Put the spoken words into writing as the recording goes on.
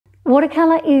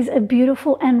Watercolour is a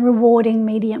beautiful and rewarding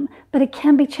medium, but it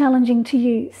can be challenging to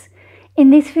use.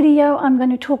 In this video, I'm going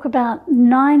to talk about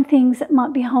 9 things that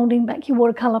might be holding back your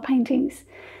watercolour paintings,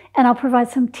 and I'll provide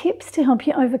some tips to help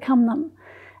you overcome them.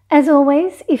 As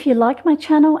always, if you like my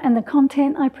channel and the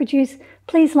content I produce,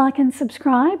 please like and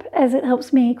subscribe, as it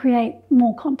helps me create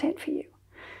more content for you.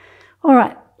 All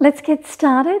right, let's get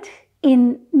started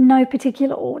in no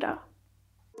particular order.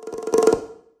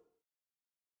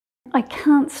 I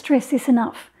can't stress this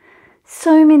enough.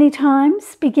 So many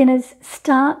times beginners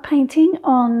start painting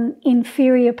on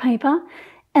inferior paper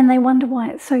and they wonder why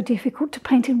it's so difficult to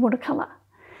paint in watercolour.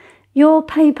 Your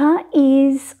paper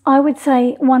is, I would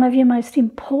say, one of your most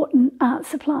important art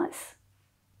supplies.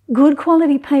 Good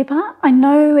quality paper, I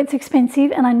know it's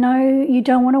expensive and I know you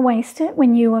don't want to waste it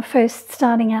when you are first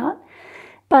starting out,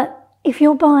 but if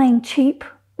you're buying cheap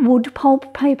wood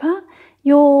pulp paper,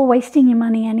 you're wasting your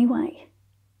money anyway.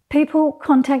 People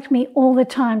contact me all the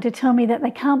time to tell me that they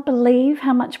can't believe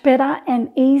how much better and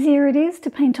easier it is to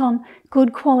paint on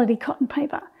good quality cotton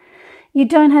paper. You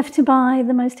don't have to buy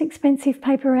the most expensive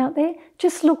paper out there,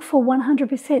 just look for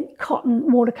 100%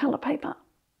 cotton watercolour paper.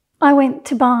 I went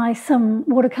to buy some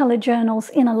watercolour journals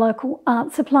in a local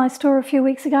art supply store a few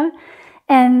weeks ago,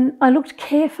 and I looked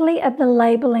carefully at the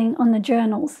labelling on the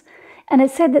journals, and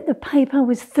it said that the paper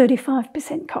was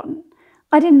 35% cotton.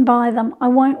 I didn't buy them. I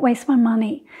won't waste my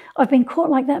money. I've been caught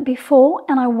like that before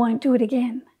and I won't do it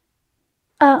again.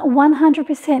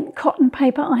 100% cotton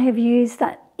paper I have used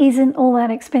that isn't all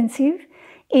that expensive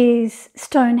is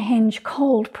Stonehenge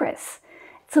cold press.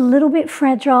 It's a little bit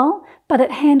fragile, but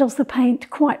it handles the paint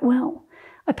quite well.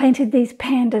 I painted these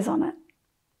pandas on it.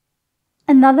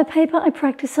 Another paper I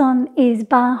practice on is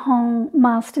Bahong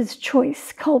Master's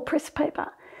Choice cold press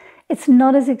paper. It's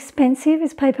not as expensive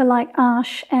as paper like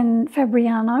Arches and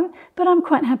Fabriano, but I'm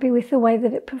quite happy with the way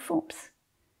that it performs.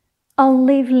 I'll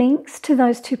leave links to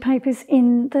those 2 papers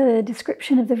in the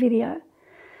description of the video.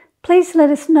 Please let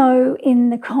us know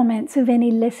in the comments of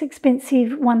any less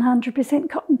expensive 100%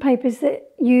 cotton papers that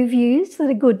you've used that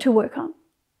are good to work on.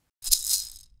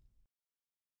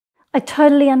 I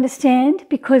totally understand,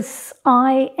 because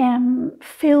I am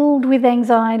filled with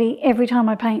anxiety every time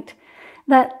I paint.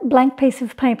 That blank piece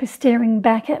of paper staring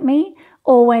back at me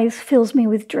always fills me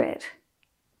with dread.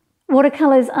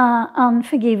 Watercolours are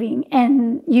unforgiving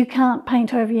and you can't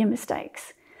paint over your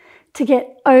mistakes. To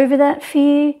get over that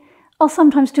fear, I'll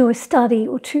sometimes do a study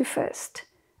or 2 first,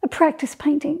 a practice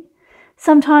painting.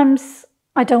 Sometimes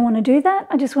I don't want to do that,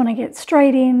 I just want to get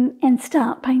straight in and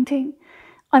start painting.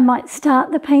 I might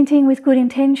start the painting with good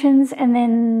intentions and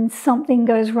then something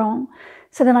goes wrong.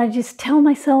 So then I just tell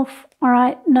myself, all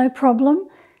right, no problem.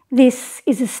 This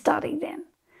is a study then.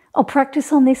 I'll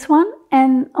practice on this one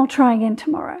and I'll try again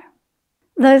tomorrow.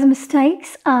 Those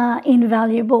mistakes are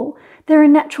invaluable. They're a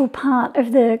natural part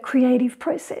of the creative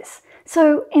process.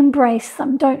 So embrace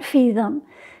them, don't fear them.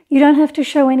 You don't have to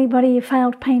show anybody your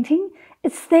failed painting.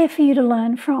 It's there for you to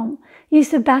learn from. Use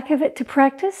the back of it to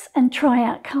practice and try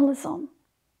out colours on.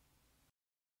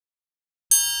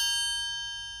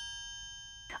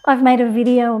 I've made a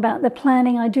video about the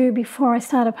planning I do before I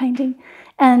start a painting,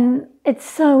 and it's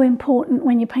so important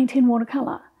when you paint in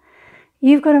watercolour.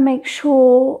 You've got to make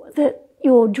sure that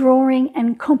your drawing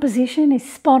and composition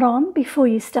is spot on before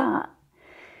you start.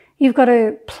 You've got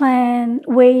to plan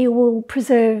where you will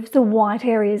preserve the white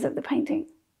areas of the painting.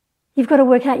 You've got to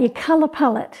work out your colour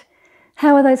palette.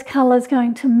 How are those colours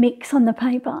going to mix on the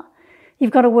paper?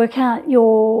 You've got to work out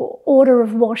your order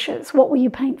of washes. What will you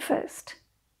paint first?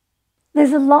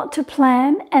 There's a lot to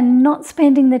plan, and not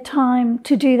spending the time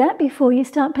to do that before you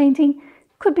start painting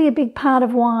could be a big part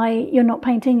of why you're not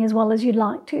painting as well as you'd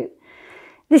like to.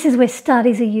 This is where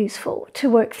studies are useful to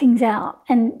work things out,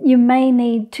 and you may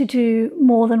need to do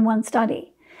more than one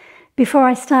study. Before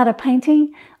I start a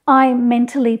painting, I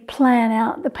mentally plan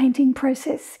out the painting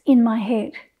process in my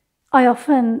head. I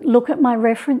often look at my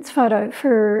reference photo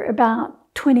for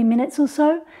about 20 minutes or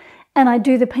so, and I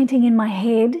do the painting in my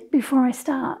head before I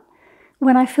start.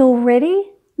 When I feel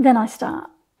ready, then I start.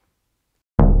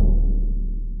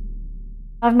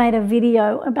 I've made a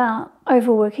video about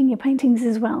overworking your paintings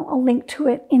as well. I'll link to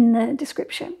it in the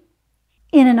description.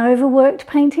 In an overworked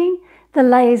painting, the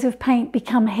layers of paint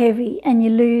become heavy and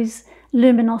you lose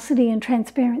luminosity and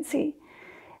transparency.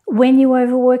 When you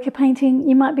overwork a painting,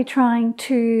 you might be trying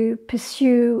to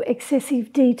pursue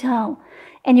excessive detail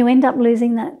and you end up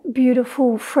losing that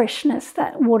beautiful freshness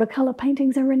that watercolour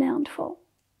paintings are renowned for.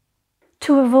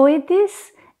 To avoid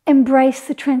this, embrace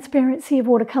the transparency of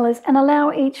watercolours and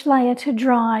allow each layer to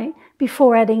dry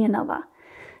before adding another.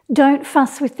 Don't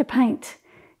fuss with the paint.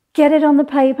 Get it on the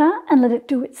paper and let it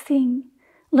do its thing.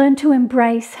 Learn to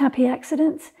embrace happy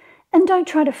accidents and don't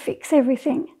try to fix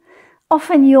everything.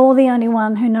 Often you're the only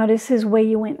one who notices where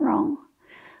you went wrong.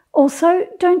 Also,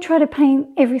 don't try to paint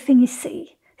everything you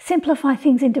see. Simplify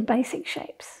things into basic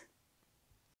shapes.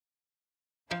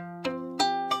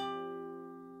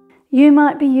 You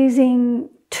might be using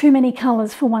too many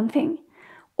colours for one thing,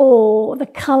 or the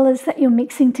colours that you're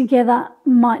mixing together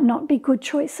might not be good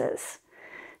choices.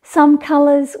 Some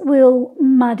colours will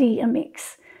muddy a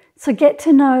mix, so get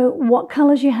to know what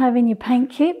colours you have in your paint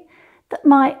kit that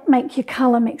might make your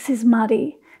colour mixes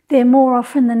muddy. They're more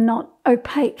often than not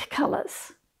opaque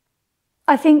colours.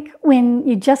 I think when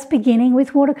you're just beginning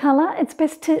with watercolour, it's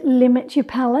best to limit your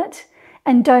palette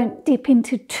and don't dip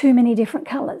into too many different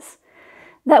colours.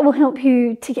 That will help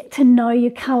you to get to know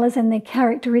your colours and their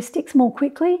characteristics more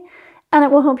quickly, and it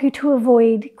will help you to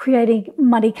avoid creating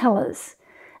muddy colours.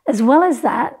 As well as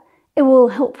that, it will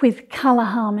help with colour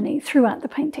harmony throughout the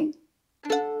painting.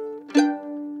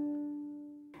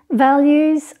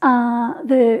 Values are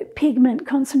the pigment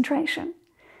concentration.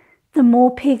 The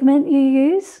more pigment you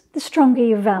use, the stronger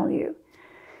your value.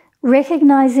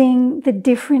 Recognizing the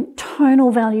different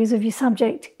tonal values of your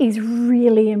subject is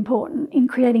really important in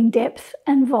creating depth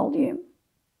and volume.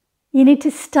 You need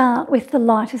to start with the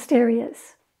lightest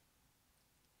areas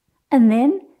and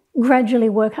then gradually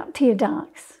work up to your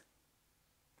darks.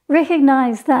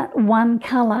 Recognize that one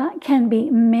color can be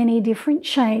many different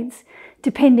shades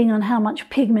depending on how much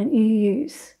pigment you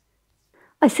use.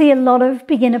 I see a lot of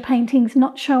beginner paintings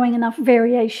not showing enough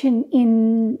variation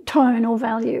in tone or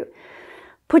value.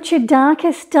 Put your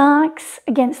darkest darks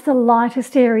against the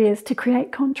lightest areas to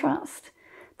create contrast.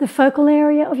 The focal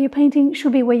area of your painting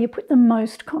should be where you put the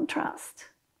most contrast.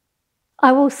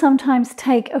 I will sometimes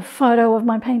take a photo of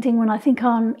my painting when I think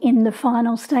I'm in the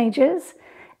final stages,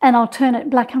 and I'll turn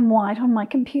it black and white on my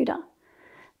computer.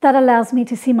 That allows me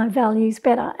to see my values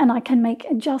better, and I can make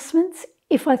adjustments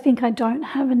if I think I don't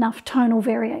have enough tonal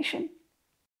variation.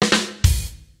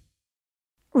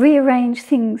 Rearrange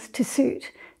things to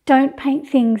suit. Don't paint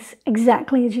things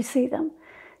exactly as you see them.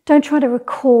 Don't try to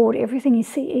record everything you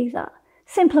see either.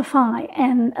 Simplify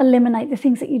and eliminate the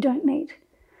things that you don't need.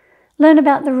 Learn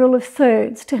about the rule of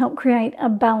thirds to help create a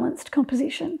balanced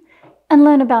composition, and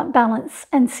learn about balance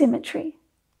and symmetry.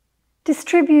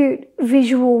 Distribute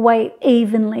visual weight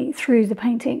evenly through the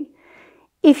painting.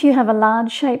 If you have a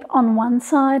large shape on one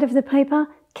side of the paper,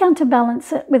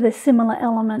 counterbalance it with a similar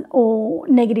element or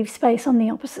negative space on the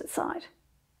opposite side.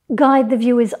 Guide the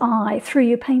viewer's eye through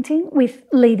your painting with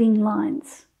leading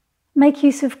lines. Make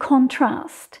use of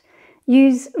contrast.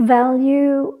 Use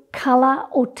value, colour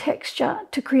or texture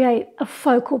to create a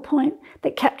focal point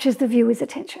that captures the viewer's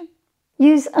attention.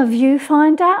 Use a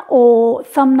viewfinder or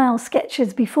thumbnail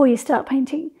sketches before you start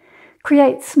painting.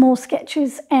 Create small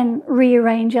sketches and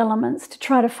rearrange elements to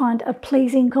try to find a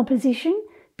pleasing composition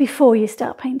before you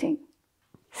start painting.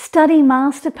 Study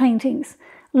master paintings.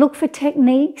 Look for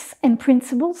techniques and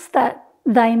principles that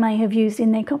they may have used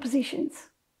in their compositions.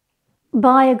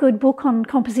 Buy a good book on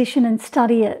composition and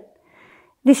study it.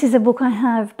 This is a book I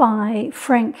have by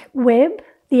Frank Webb,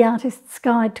 The Artist's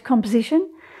Guide to Composition.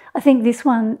 I think this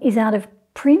one is out of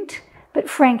print, but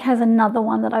Frank has another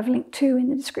one that I've linked to in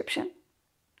the description.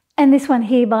 And this one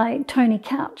here by Tony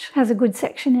Couch has a good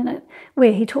section in it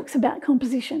where he talks about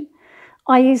composition.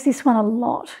 I use this one a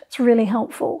lot. It's really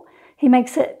helpful. He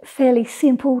makes it fairly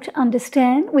simple to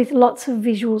understand with lots of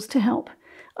visuals to help.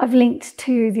 I've linked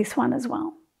to this one as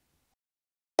well.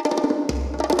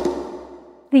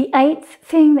 The eighth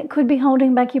thing that could be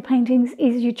holding back your paintings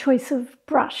is your choice of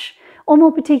brush, or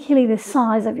more particularly the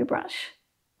size of your brush.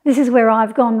 This is where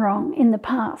I've gone wrong in the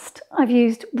past. I've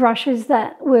used brushes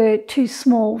that were too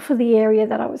small for the area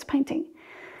that I was painting.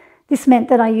 This meant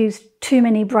that I used too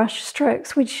many brush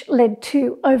strokes, which led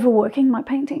to overworking my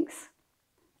paintings.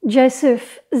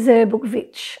 Joseph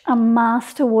Zerbukovich, a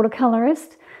master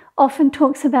watercolourist, often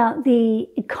talks about the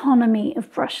economy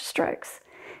of brush strokes.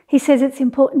 He says it's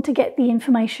important to get the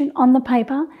information on the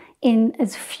paper in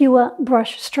as fewer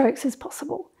brush strokes as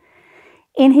possible.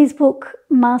 In his book,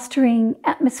 Mastering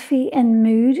Atmosphere and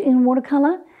Mood in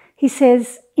Watercolour, he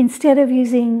says instead of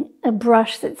using a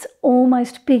brush that's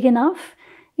almost big enough,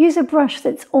 use a brush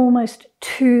that's almost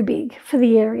too big for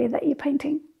the area that you're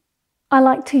painting. I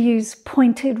like to use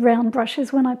pointed round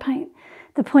brushes when I paint.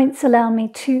 The points allow me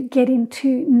to get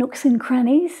into nooks and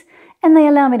crannies, and they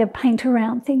allow me to paint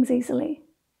around things easily.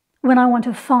 When I want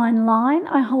a fine line,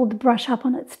 I hold the brush up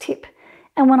on its tip,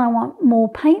 and when I want more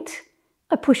paint,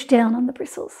 I push down on the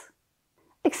bristles.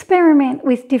 Experiment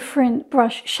with different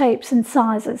brush shapes and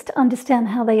sizes to understand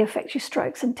how they affect your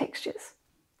strokes and textures.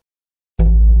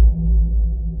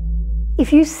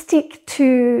 If you stick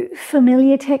to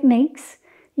familiar techniques,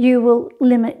 you will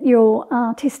limit your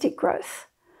artistic growth.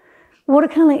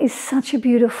 Watercolour is such a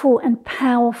beautiful and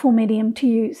powerful medium to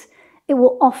use. It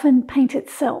will often paint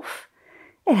itself.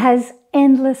 It has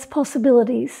endless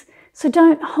possibilities, so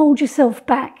don't hold yourself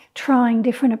back trying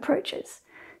different approaches.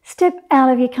 Step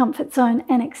out of your comfort zone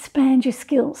and expand your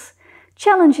skills.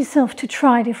 Challenge yourself to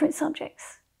try different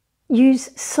subjects. Use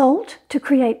salt to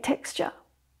create texture.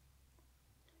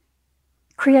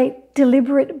 Create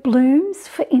deliberate blooms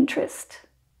for interest.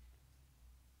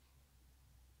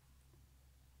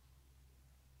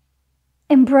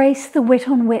 Embrace the wet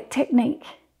on wet technique.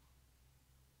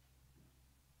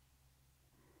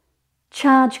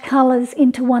 Charge colours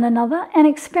into one another and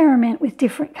experiment with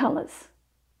different colours.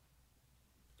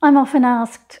 I'm often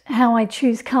asked how I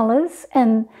choose colours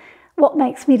and what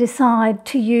makes me decide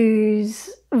to use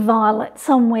violet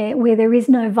somewhere where there is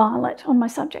no violet on my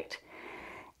subject.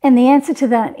 And the answer to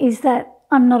that is that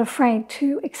I'm not afraid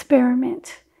to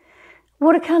experiment.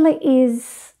 Watercolour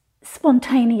is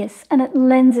spontaneous and it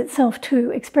lends itself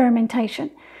to experimentation.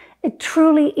 It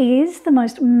truly is the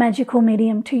most magical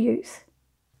medium to use.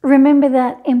 Remember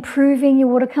that improving your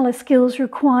watercolour skills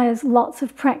requires lots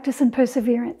of practice and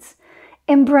perseverance.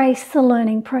 Embrace the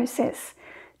learning process.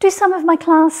 Do some of my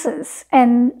classes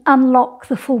and unlock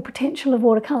the full potential of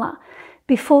watercolour.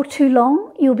 Before too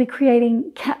long, you'll be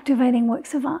creating captivating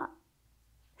works of art.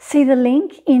 See the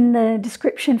link in the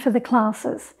description for the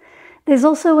classes. There's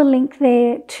also a link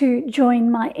there to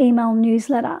join my email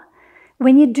newsletter.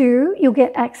 When you do, you'll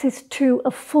get access to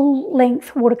a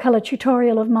full-length watercolour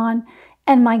tutorial of mine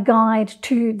and my guide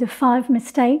to the 5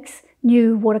 mistakes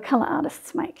new watercolour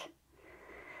artists make.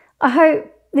 I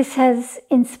hope this has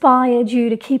inspired you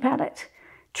to keep at it.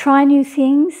 Try new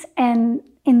things and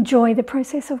enjoy the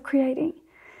process of creating.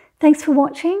 Thanks for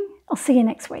watching. I'll see you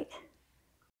next week.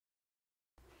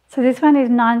 So this one is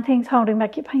 9 things holding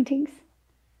back your paintings.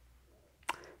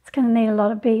 It's going to need a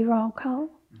lot of B-roll,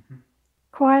 Cole.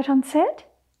 Quiet on set?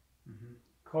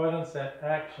 Quiet on set,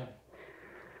 action.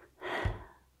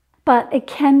 But it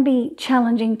can be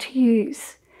challenging to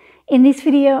use. In this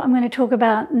video, I'm going to talk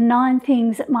about 9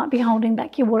 things that might be holding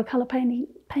back your watercolour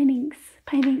paintings.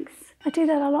 I do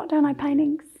that a lot, don't I?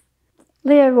 Paintings.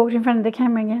 Leo walked in front of the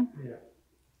camera again. Yeah.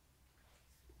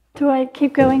 Do I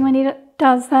keep going when he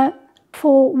does that?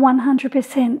 For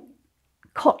 100%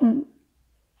 cotton.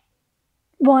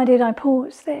 Why did I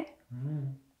pause there?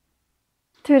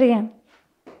 Do it again.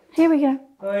 Here we go.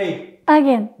 Oi.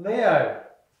 Again. Leo.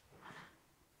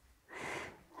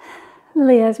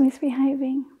 Leo's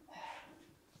misbehaving.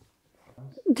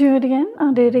 Do it again.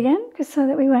 I'll do it again, just so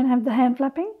that we won't have the hand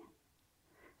flapping.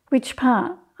 Which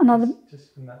part? Another.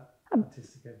 Just from that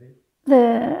artistic bit.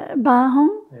 The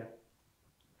Bahong. Yeah.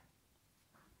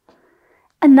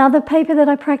 Another paper that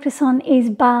I practice on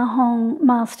is Bahong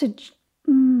Masters.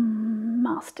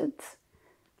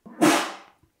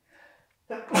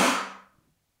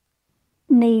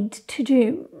 Need to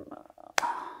do.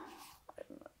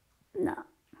 No.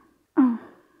 Oh.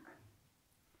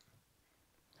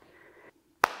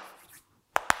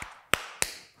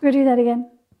 We'll do that again.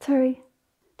 Sorry.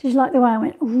 Did you like the way I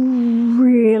went?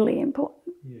 Really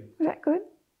important. Yeah. Was that good?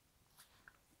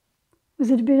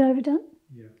 Was it a bit overdone?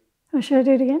 Yeah. Or should I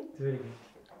do it again? Do it again.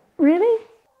 Really?